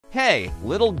Hey,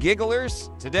 little gigglers,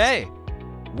 today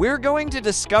we're going to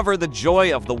discover the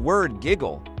joy of the word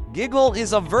giggle. Giggle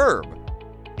is a verb,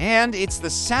 and it's the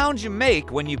sound you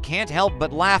make when you can't help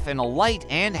but laugh in a light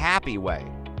and happy way.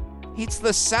 It's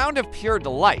the sound of pure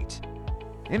delight.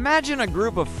 Imagine a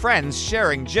group of friends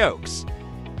sharing jokes,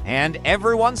 and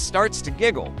everyone starts to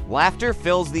giggle. Laughter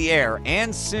fills the air,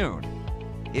 and soon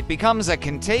it becomes a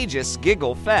contagious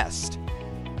giggle-fest.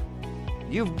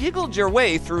 You've giggled your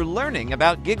way through learning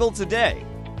about giggle today.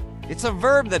 It's a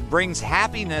verb that brings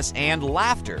happiness and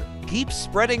laughter. Keep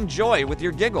spreading joy with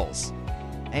your giggles.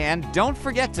 And don't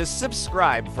forget to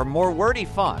subscribe for more wordy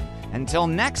fun. Until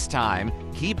next time,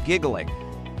 keep giggling.